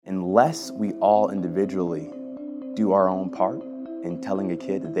unless we all individually do our own part in telling a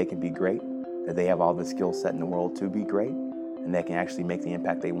kid that they can be great, that they have all the skill set in the world to be great, and they can actually make the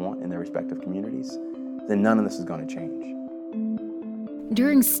impact they want in their respective communities, then none of this is going to change.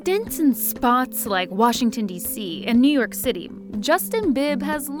 During stints in spots like Washington, D.C. and New York City, Justin Bibb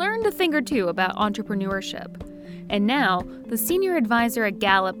has learned a thing or two about entrepreneurship. And now, the senior advisor at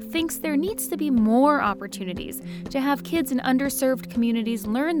Gallup thinks there needs to be more opportunities to have kids in underserved communities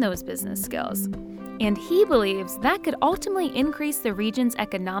learn those business skills. And he believes that could ultimately increase the region's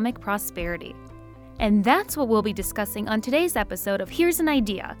economic prosperity. And that's what we'll be discussing on today's episode of Here's an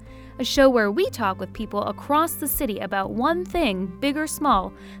Idea, a show where we talk with people across the city about one thing, big or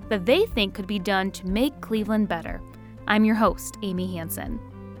small, that they think could be done to make Cleveland better. I'm your host, Amy Hansen.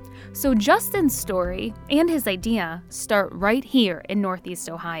 So Justin's story and his idea start right here in Northeast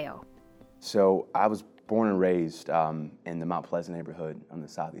Ohio. So I was born and raised in the Mount Pleasant neighborhood on the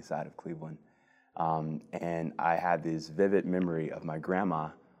southeast side of Cleveland. And I had this vivid memory of my grandma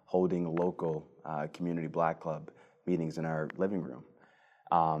holding local community Black Club meetings in our living room.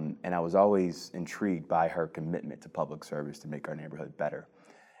 And I was always intrigued by her commitment to public service to make our neighborhood better.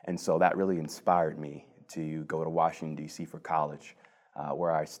 And so that really inspired me to go to Washington, D.C. for college,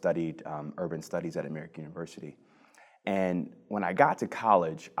 where I studied urban studies at American University. And when I got to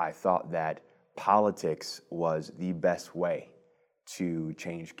college, I thought that politics was the best way to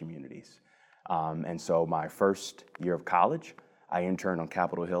change communities. And so my first year of college, I interned on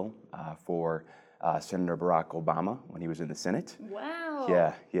Capitol Hill for Senator Barack Obama when he was in the Senate.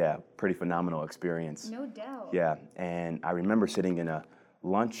 Wow. Yeah, pretty phenomenal experience. No doubt. Yeah, and I remember sitting in a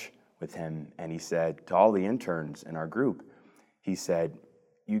lunch with him, and he said to all the interns in our group, he said,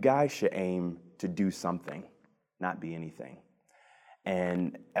 "You guys should aim to do something, not be anything."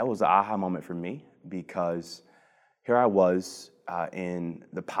 And that was an aha moment for me, because here I was in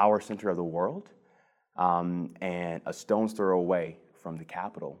the power center of the world, and a stone's throw away from the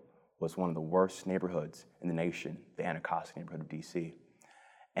Capitol was one of the worst neighborhoods in the nation, the Anacostia neighborhood of DC.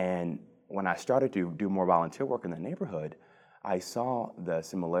 And when I started to do more volunteer work in the neighborhood, I saw the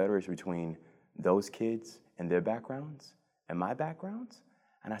similarities between those kids and their backgrounds and my backgrounds,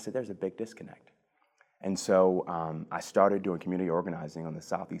 and I said, there's a big disconnect. And so I started doing community organizing on the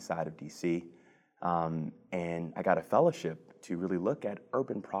southeast side of DC, and I got a fellowship to really look at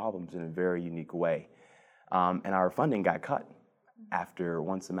urban problems in a very unique way. And our funding got cut after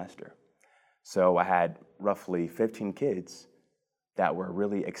one semester. So I had roughly 15 kids that were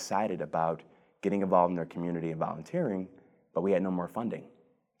really excited about getting involved in their community and volunteering, but we had no more funding.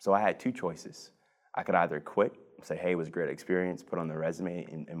 So I had two choices. I could either quit, say, hey, it was a great experience, put on the resume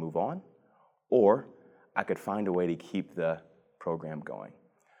and move on, or I could find a way to keep the program going.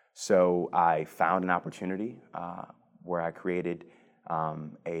 So I found an opportunity where I created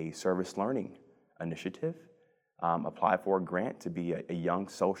a service learning initiative, applied for a grant to be a young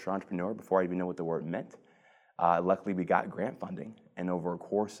social entrepreneur before I even knew what the word meant. Luckily, we got grant funding, and over a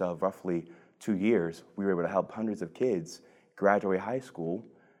course of roughly 2 years, we were able to help hundreds of kids graduate high school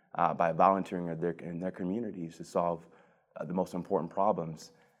by volunteering in their communities to solve the most important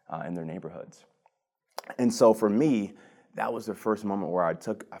problems in their neighborhoods. And so for me, that was the first moment where I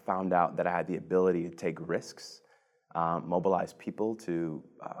found out that I had the ability to take risks, mobilize people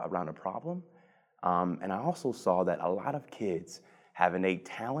around a problem. And I also saw that a lot of kids have innate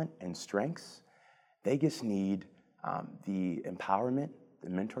talent and strengths. They just need the empowerment, the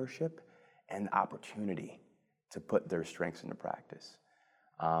mentorship, and the opportunity to put their strengths into practice.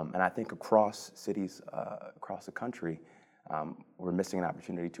 And I think across cities, across the country, we're missing an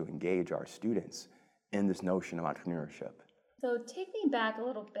opportunity to engage our students in this notion of entrepreneurship. So take me back a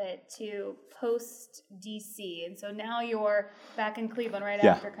little bit to post-DC. And so now you're back in Cleveland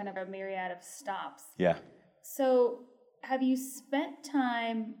after kind of a myriad of stops. Yeah. So have you spent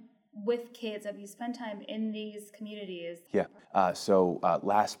time with kids? Have you spent time in these communities? Yeah. So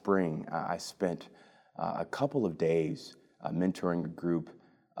last spring, I spent a couple of days mentoring a group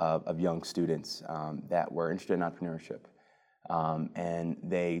of young students that were interested in entrepreneurship. And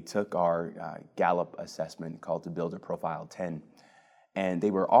they took our Gallup assessment called the Builder Profile 10. And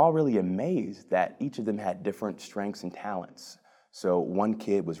they were all really amazed that each of them had different strengths and talents. So one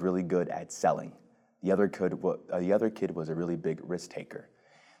kid was really good at selling. The other kid was a really big risk taker.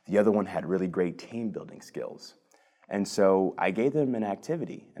 The other one had really great team building skills. And so I gave them an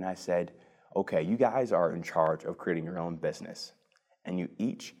activity, and I said, okay, you guys are in charge of creating your own business, and you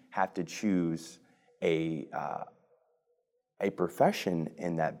each have to choose a profession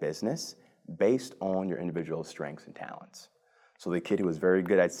in that business based on your individual strengths and talents. So the kid who was very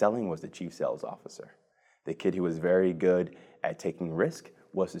good at selling was the chief sales officer. The kid who was very good at taking risk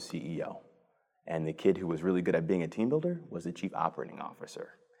was the CEO. And the kid who was really good at being a team builder was the chief operating officer.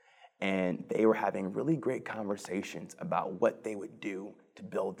 And they were having really great conversations about what they would do to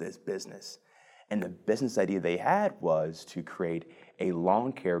build this business. And the business idea they had was to create a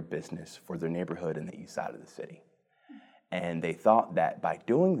lawn care business for their neighborhood in the east side of the city. And they thought that by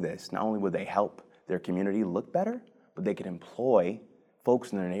doing this, not only would they help their community look better, but they could employ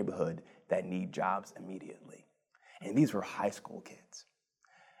folks in their neighborhood that need jobs immediately. And these were high school kids.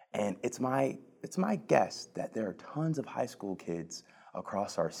 And it's my guess that there are tons of high school kids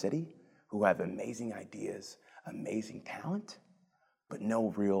across our city who have amazing ideas, amazing talent, but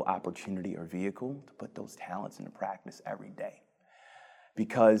no real opportunity or vehicle to put those talents into practice every day.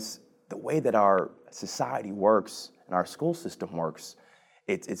 Because the way that our society works and our school system works,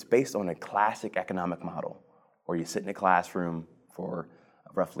 it's based on a classic economic model where you sit in a classroom for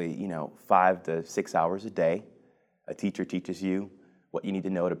roughly 5 to 6 hours a day. A teacher teaches you what you need to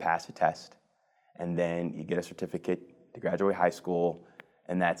know to pass a test, and then you get a certificate to graduate high school,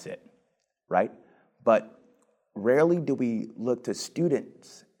 and that's it, right? But rarely do we look to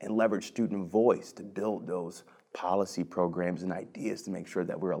students and leverage student voice to build those policy programs and ideas to make sure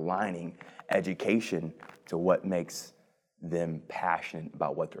that we're aligning education to what makes them passionate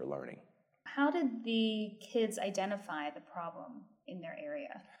about what they're learning. How did the kids identify the problem in their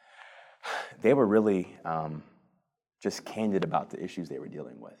area? They were really just candid about the issues they were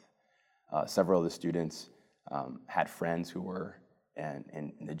dealing with. Several of the students had friends who were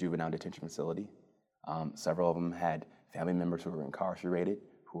in the juvenile detention facility. Several of them had family members who were incarcerated,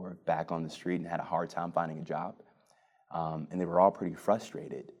 who were back on the street and had a hard time finding a job. And they were all pretty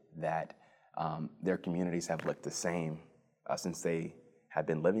frustrated that their communities have looked the same since they have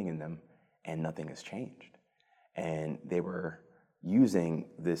been living in them, and nothing has changed. And they were using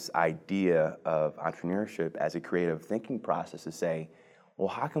this idea of entrepreneurship as a creative thinking process to say, well,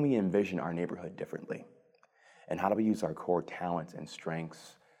 how can we envision our neighborhood differently? And how do we use our core talents and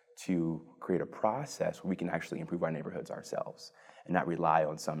strengths to create a process where we can actually improve our neighborhoods ourselves and not rely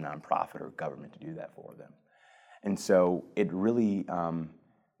on some nonprofit or government to do that for them? And so it really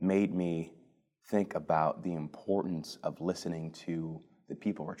made me think about the importance of listening to the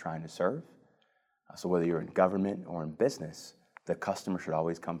people we're trying to serve. So whether you're in government or in business, the customer should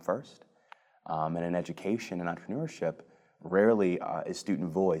always come first. And in education and entrepreneurship, rarely is student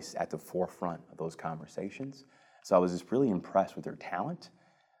voice at the forefront of those conversations. So I was just really impressed with their talent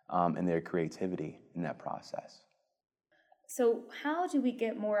and their creativity in that process. So how do we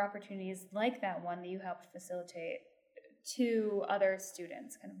get more opportunities like that one that you helped facilitate to other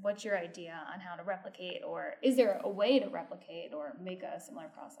students? Kind of what's your idea on how to replicate, or is there a way to replicate or make a similar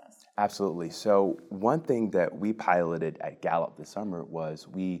process? Absolutely. So one thing that we piloted at Gallup this summer was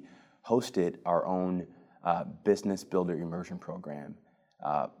we hosted our own Business Builder Immersion Program,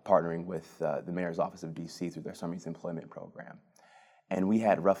 partnering with the Mayor's Office of DC through their Summer Youth Employment Program. And we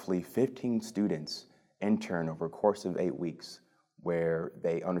had roughly 15 students intern over a course of 8 weeks, where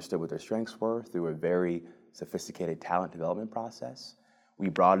they understood what their strengths were through a very sophisticated talent development process. We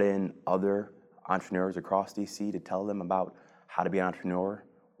brought in other entrepreneurs across DC to tell them about how to be an entrepreneur,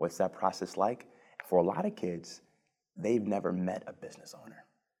 what's that process like. For a lot of kids, they've never met a business owner.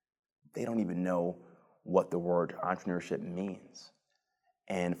 They don't even know what the word entrepreneurship means.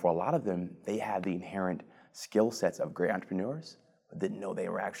 And for a lot of them, they have the inherent skill sets of great entrepreneurs, but didn't know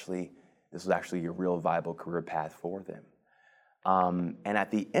this was actually a real viable career path for them. And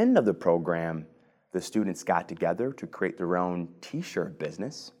at the end of the program, the students got together to create their own t-shirt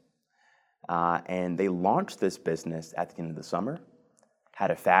business. And they launched this business at the end of the summer,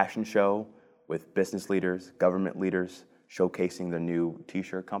 had a fashion show with business leaders, government leaders, showcasing their new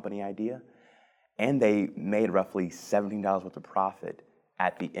t-shirt company idea. And they made roughly $17 worth of profit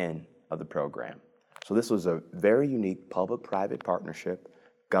at the end of the program. So this was a very unique public-private partnership,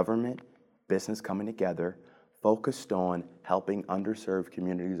 government, business coming together, focused on helping underserved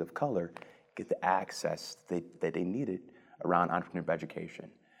communities of color get the access that they needed around entrepreneurship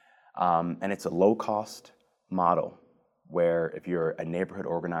education. And it's a low-cost model where if you're a neighborhood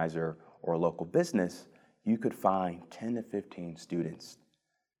organizer or a local business, you could find 10 to 15 students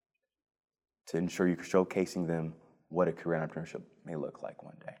to ensure you're showcasing them what a career in entrepreneurship may look like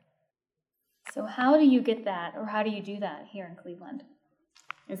one day. So how do you get that, or how do you do that here in Cleveland?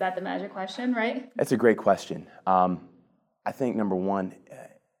 Is that the magic question, right? That's a great question. I think number one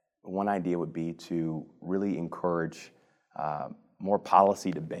idea would be to really encourage more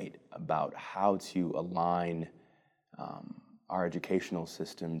policy debate about how to align our educational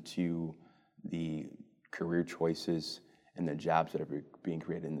system to the career choices and the jobs that are being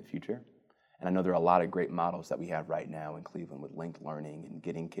created in the future. And I know there are a lot of great models that we have right now in Cleveland with linked learning and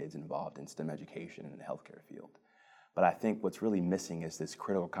getting kids involved in STEM education and the healthcare field. But I think what's really missing is this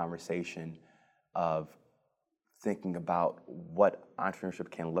critical conversation of thinking about what entrepreneurship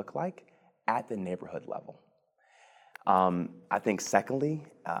can look like at the neighborhood level. I think secondly,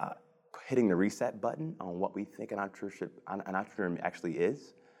 hitting the reset button on what we think an entrepreneur actually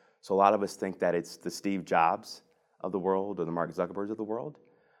is. So a lot of us think that it's the Steve Jobs of the world or the Mark Zuckerbergs of the world.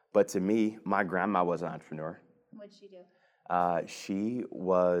 But to me, my grandma was an entrepreneur. What did she do? She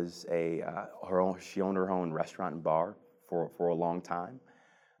was she owned her own restaurant and bar for a long time.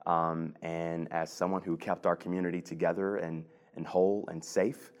 And as someone who kept our community together and whole and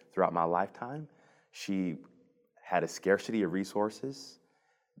safe throughout my lifetime, she had a scarcity of resources,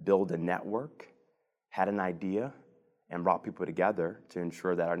 built a network, had an idea, and brought people together to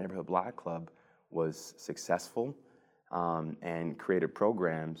ensure that our Neighborhood Block Club was successful, and created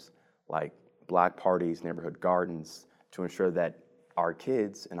programs like block parties, neighborhood gardens, to ensure that our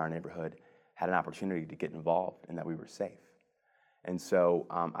kids in our neighborhood had an opportunity to get involved and that we were safe. And so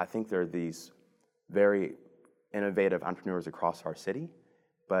I think there are these very innovative entrepreneurs across our city,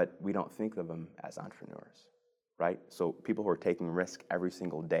 but we don't think of them as entrepreneurs, right? So people who are taking risk every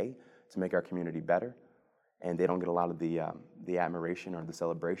single day to make our community better, and they don't get a lot of the admiration or the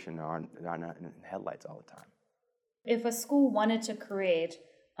celebration, or they're not in headlights all the time. If a school wanted to create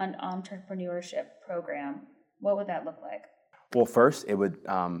an entrepreneurship program, what would that look like? Well, first, it would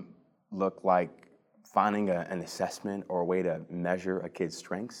look like finding an assessment or a way to measure a kid's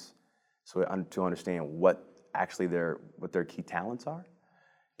strengths, so to understand what their key talents are,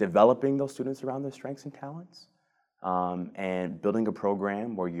 developing those students around their strengths and talents, and building a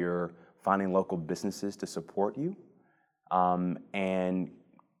program where you're finding local businesses to support you, and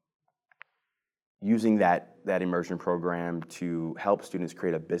using that immersion program to help students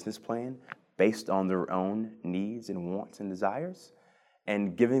create a business plan based on their own needs and wants and desires,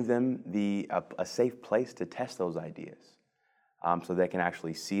 and giving them a safe place to test those ideas, so they can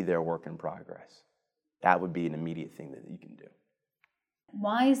actually see their work in progress. That would be an immediate thing that you can do.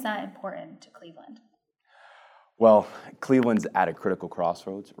 Why is that important to Cleveland? Well, Cleveland's at a critical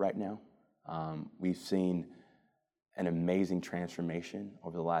crossroads right now. We've seen an amazing transformation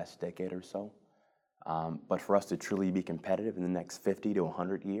over the last decade or so. But for us to truly be competitive in the next 50 to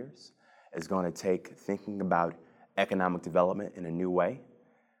 100 years is going to take thinking about economic development in a new way.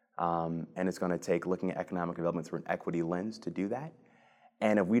 And it's going to take looking at economic development through an equity lens to do that.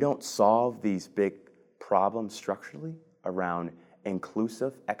 And if we don't solve these big problems structurally around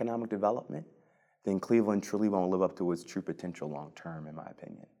inclusive economic development, then Cleveland truly won't live up to its true potential long term, in my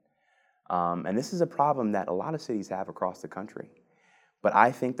opinion. And this is a problem that a lot of cities have across the country. But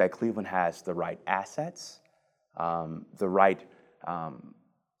I think that Cleveland has the right assets, the right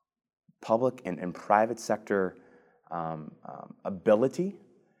public and private sector ability,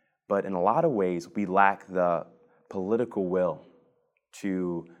 but in a lot of ways we lack the political will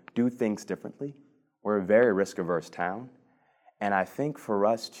to do things differently. We're a very risk-averse town, and I think for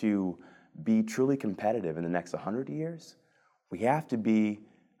us to be truly competitive in the next 100 years, we have to be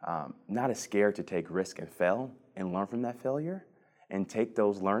not as scared to take risk and fail and learn from that failure, and take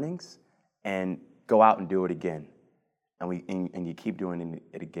those learnings and go out and do it again. And you keep doing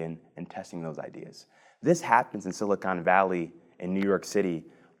it again and testing those ideas. This happens in Silicon Valley in New York City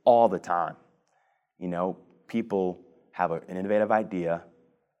all the time. You know, people have an innovative idea,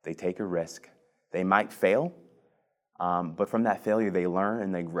 they take a risk, they might fail, but from that failure they learn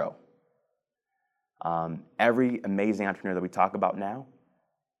and they grow. Every amazing entrepreneur that we talk about now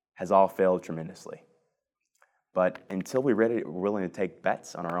has all failed tremendously. But until we're willing to take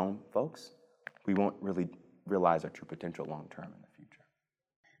bets on our own folks, we won't really realize our true potential long term in the future.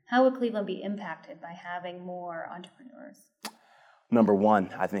 How would Cleveland be impacted by having more entrepreneurs? Number one,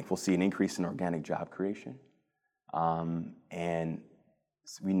 I think we'll see an increase in organic job creation. And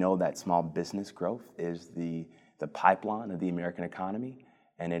we know that small business growth is the pipeline of the American economy,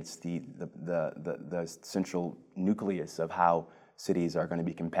 and it's the central nucleus of how cities are going to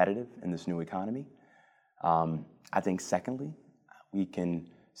be competitive in this new economy. I think secondly, we can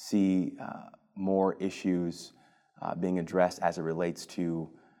see more issues being addressed as it relates to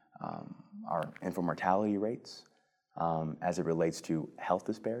our infant mortality rates, as it relates to health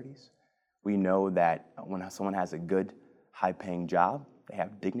disparities. We know that when someone has a good, high-paying job, they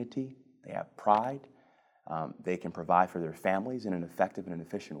have dignity, they have pride, they can provide for their families in an effective and an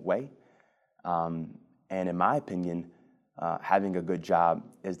efficient way. And in my opinion, having a good job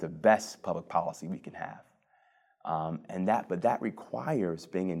is the best public policy we can have. But that requires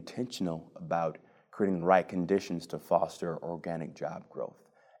being intentional about creating the right conditions to foster organic job growth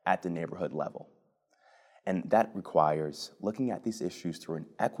at the neighborhood level. And that requires looking at these issues through an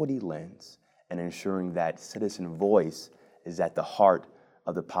equity lens and ensuring that citizen voice is at the heart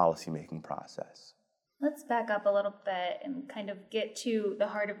of the policymaking process. Let's back up a little bit and kind of get to the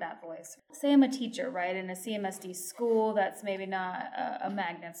heart of that voice. Say I'm a teacher, right, in a CMSD school that's maybe not a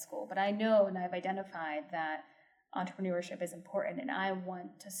magnet school, but I know and I've identified that entrepreneurship is important and I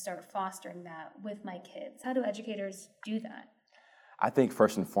want to start fostering that with my kids. How do educators do that? I think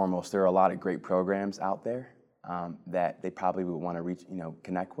first and foremost, there are a lot of great programs out there that they probably would want to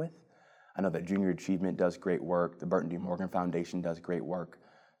connect with. I know that Junior Achievement does great work. The Burton D. Morgan Foundation does great work.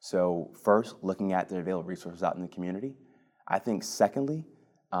 So first, looking at the available resources out in the community. I think secondly,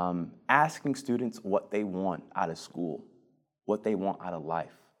 asking students what they want out of school, what they want out of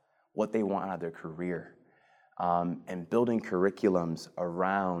life, what they want out of their career, and building curriculums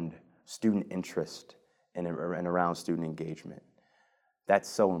around student interest and around student engagement. That's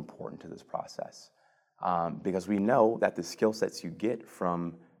so important to this process because we know that the skill sets you get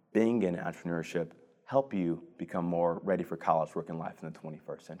from being in entrepreneurship help you become more ready for college work and life in the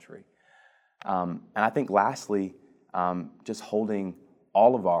 21st century. And I think lastly, just holding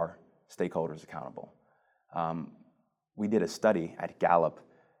all of our stakeholders accountable. We did a study at Gallup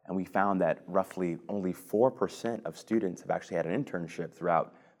and we found that roughly only 4% of students have actually had an internship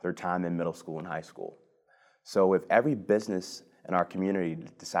throughout their time in middle school and high school. So if every business in our community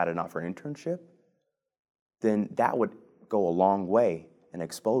decided to offer an internship, then that would go a long way in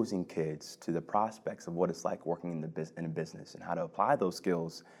exposing kids to the prospects of what it's like working in a business and how to apply those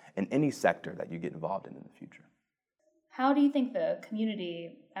skills in any sector that you get involved in the future. How do you think the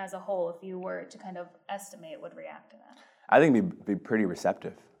community as a whole, if you were to kind of estimate, would react to that? I think it'd be pretty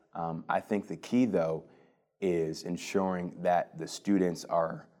receptive. I think the key, though, is ensuring that the students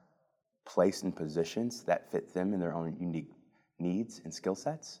are placed in positions that fit them in their own unique needs and skill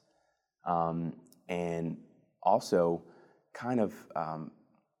sets, and also kind of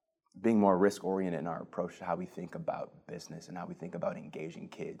being more risk-oriented in our approach to how we think about business and how we think about engaging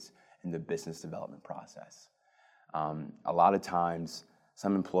kids in the business development process. A lot of times,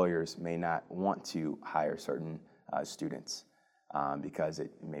 some employers may not want to hire certain students because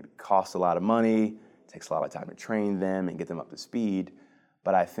it maybe costs a lot of money, takes a lot of time to train them and get them up to speed.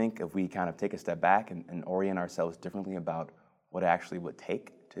 But I think if we kind of take a step back and orient ourselves differently about what it actually would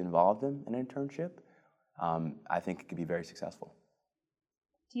take to involve them in an internship, I think it could be very successful.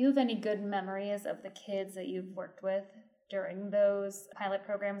 Do you have any good memories of the kids that you've worked with during those pilot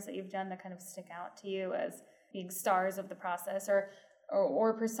programs that you've done that kind of stick out to you as being stars of the process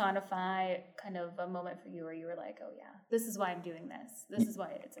or personify kind of a moment for you where you were like, oh yeah, this is why I'm doing this. This is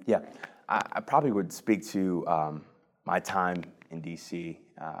why it's important. Yeah, I probably would speak to my time in DC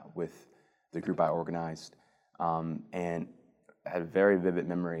with the group I organized and had a very vivid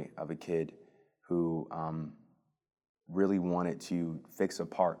memory of a kid who really wanted to fix a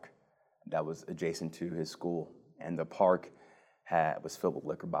park that was adjacent to his school. And the park was filled with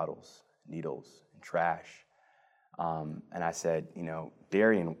liquor bottles, needles, and trash. And I said,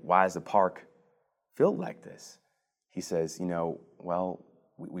 Darian, why is the park filled like this? He says, well,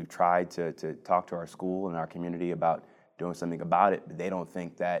 we've tried to talk to our school and our community about doing something about it, but they don't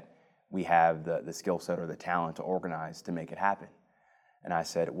think that we have the skill set or the talent to organize to make it happen. And I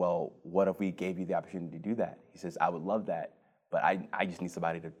said, well, what if we gave you the opportunity to do that? He says, I would love that, but I just need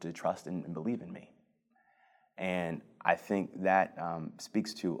somebody to trust and believe in me. And I think that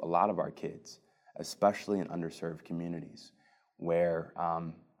speaks to a lot of our kids, especially in underserved communities, where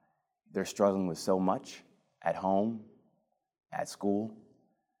they're struggling with so much at home, at school,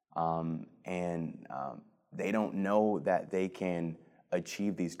 and they don't know that they can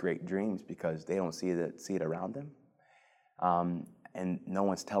achieve these great dreams because they don't see it around them. And no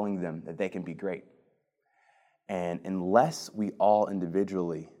one's telling them that they can be great. And unless we all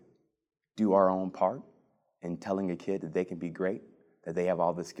individually do our own part in telling a kid that they can be great, that they have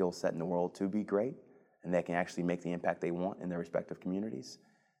all the skill set in the world to be great, and they can actually make the impact they want in their respective communities,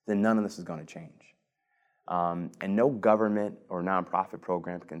 then none of this is going to change. And no government or nonprofit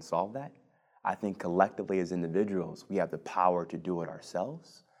program can solve that. I think collectively as individuals, we have the power to do it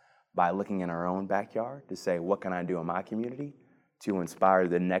ourselves by looking in our own backyard to say, what can I do in my community to inspire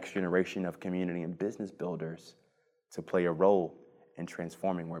the next generation of community and business builders to play a role in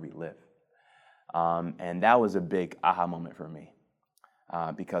transforming where we live. And that was a big aha moment for me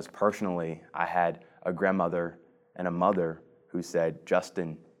because personally, I had a grandmother and a mother who said,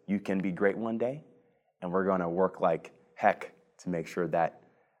 Justin, you can be great one day, and we're going to work like heck to make sure that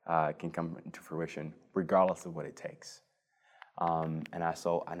can come into fruition, regardless of what it takes.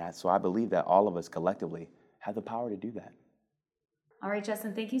 So I believe that all of us collectively have the power to do that. All right,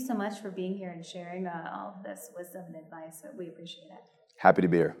 Justin, thank you so much for being here and sharing all of this wisdom and advice. We appreciate it. Happy to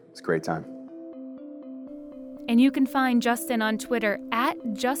be here. It's a great time. And you can find Justin on Twitter at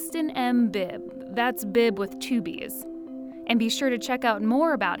JustinMBib. That's Bib with 2 B's. And be sure to check out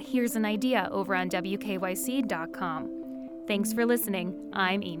more about Here's an Idea over on WKYC.com. Thanks for listening.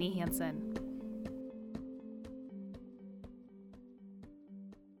 I'm Amy Hansen.